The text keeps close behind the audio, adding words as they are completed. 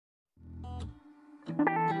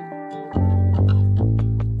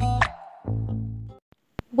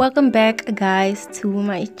Welcome back, guys, to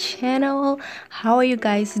my channel. How are you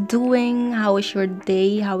guys doing? How is your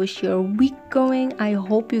day? How is your week going? I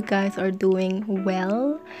hope you guys are doing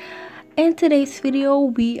well. In today's video,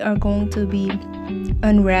 we are going to be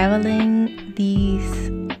unraveling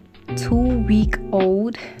these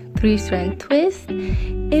 2-week-old 3-strand twists.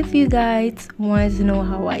 If you guys want to know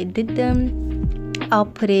how I did them, I'll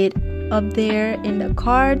put it up there in the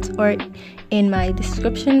cards or in my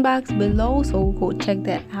description box below, so go check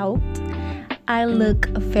that out. I look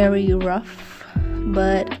very rough,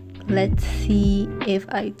 but let's see if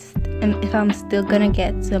I'm still gonna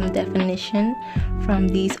get some definition from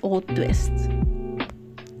these old twists.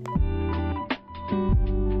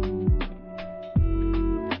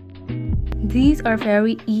 These are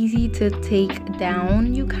very easy to take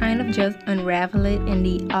down. You kind of just unravel it in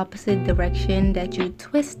the opposite direction that you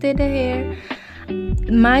twisted the hair.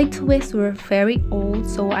 My twists were very old,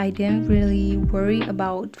 so I didn't really worry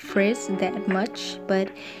about frizz that much,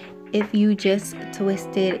 but if you just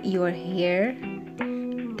twisted your hair,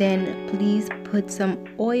 then please put some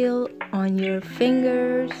oil on your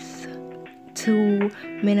fingers to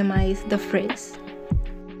minimize the frizz.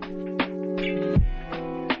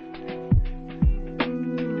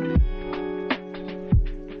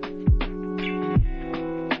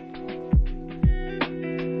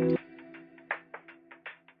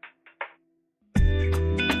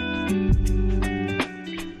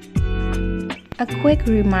 A quick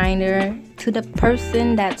reminder to the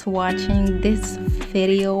person that's watching this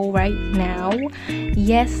video right now,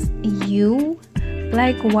 yes, you,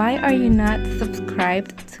 like, why are you not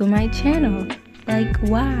subscribed to my channel? Like,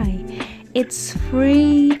 why? It's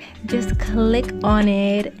free, just click on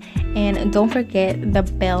it, and don't forget the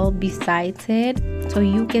bell besides it so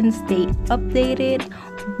you can stay updated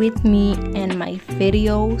with me and my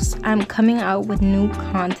videos. I'm coming out with new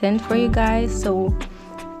content for you guys, so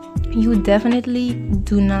you definitely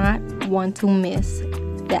do not want to miss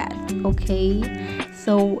that, okay?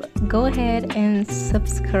 So go ahead and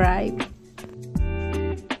subscribe.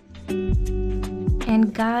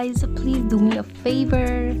 And guys, please do me a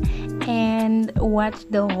favor and watch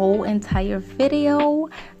the whole entire video.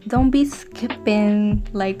 Don't be skipping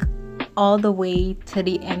like all the way to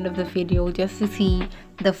the end of the video just to see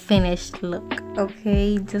the finished look,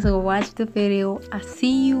 okay? Just watch the video. I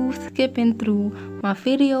see you skipping through my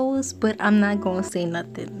videos, but I'm not gonna say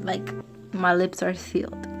nothing, like my lips are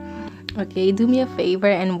sealed, okay? Do me a favor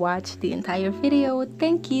and watch the entire video.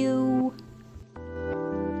 Thank you.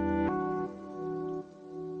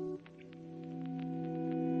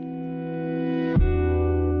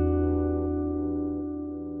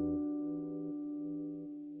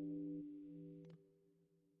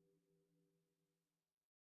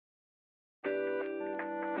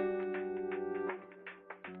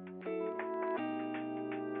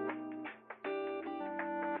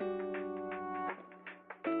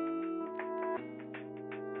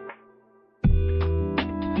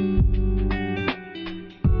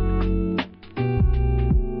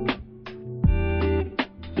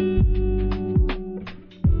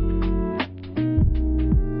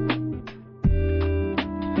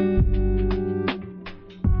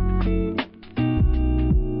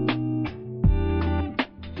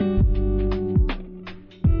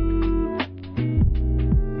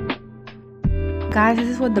 Guys, this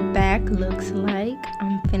is what the back looks like.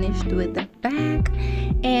 I'm finished with the back,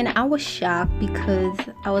 and I was shocked because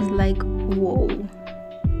I was like, whoa,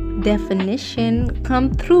 definition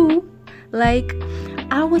come through. Like,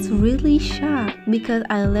 I was really shocked because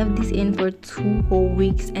I left these in for 2 whole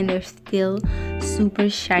weeks and they're still super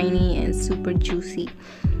shiny and super juicy.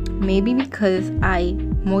 Maybe because I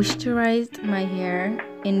moisturized my hair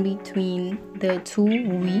in between the 2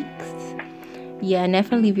 weeks. Yeah,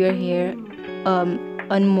 never leave your hair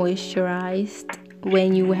unmoisturized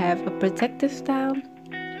when you have a protective style.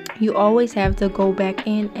 You always have to go back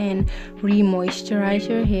in and re-moisturize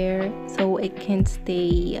your hair so it can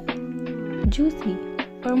stay juicy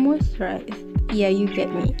or moisturized. Yeah, you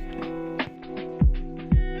get me.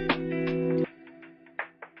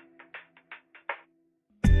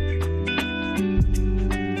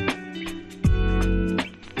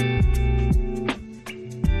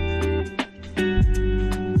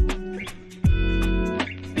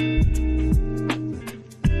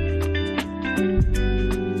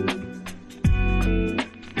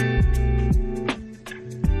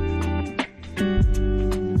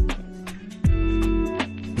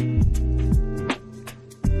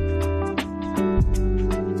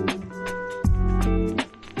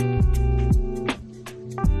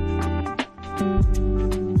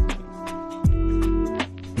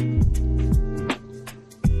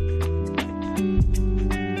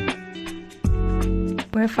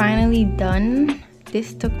 We're finally done.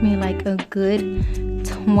 This took me like a good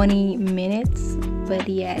 20 minutes, but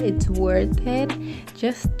yeah, it's worth it.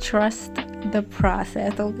 Just trust the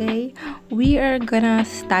process, okay? We are gonna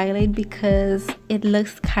style it because it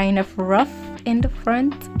looks kind of rough in the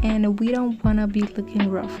front and we don't wanna be looking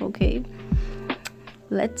rough, okay?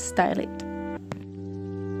 Let's style it.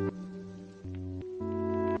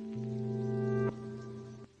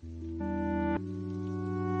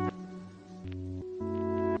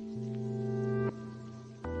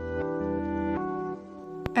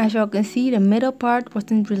 As y'all can see, the middle part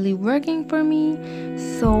wasn't really working for me,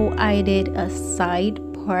 so I did a side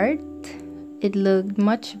part. It looked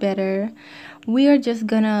much better. We are just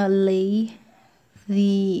gonna lay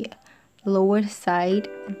the lower side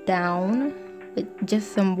down with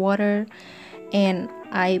just some water, and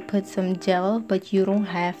I put some gel, but you don't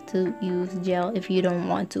have to use gel if you don't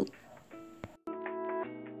want to.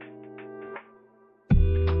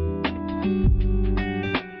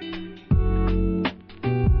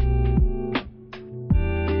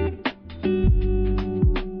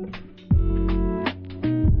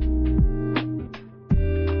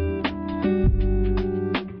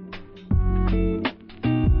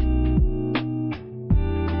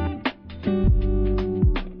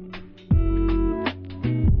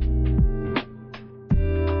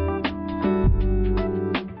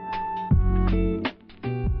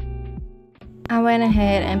 I went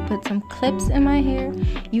ahead and put some clips in my hair.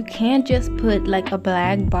 You can't just put like a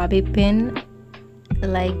black bobby pin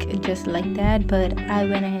just like that, but I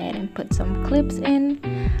went ahead and put some clips in.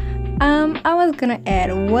 I was gonna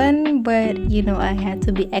add one, but you know, I had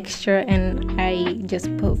to be extra and I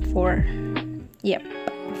just put 4. Yep,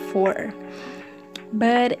 4.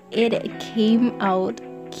 But it came out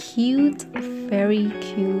cute, very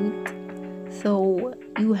cute. So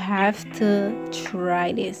you have to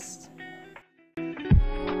try this.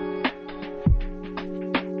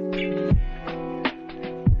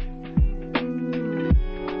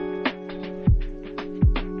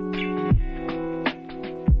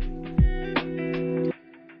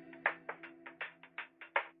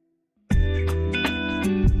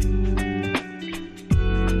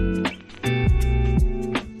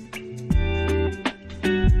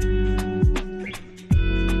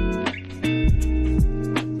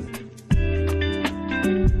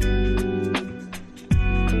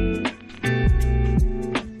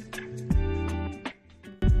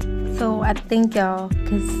 So I think y'all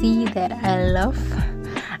can see that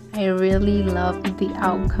I really love the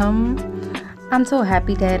outcome. I'm so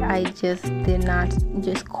happy that I just did not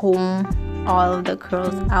just comb all of the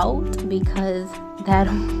curls out, because that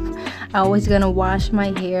I was gonna wash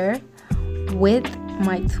my hair with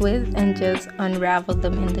my twist and just unravel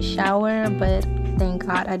them in the shower, but thank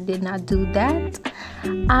God I did not do that.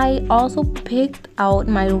 I also picked out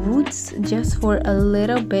my roots just for a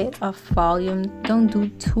little bit of volume. Don't do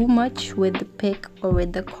too much with the pick or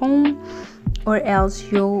with the comb, or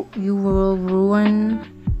else you will ruin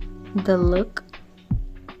the look.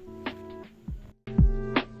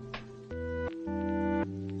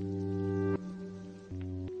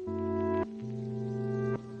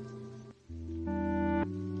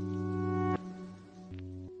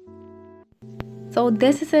 So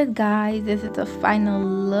this is it, guys. This is the final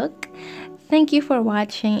look. Thank you for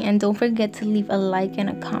watching, and don't forget to leave a like and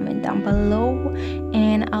a comment down below,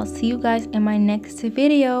 and I'll see you guys in my next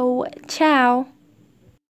video. Ciao.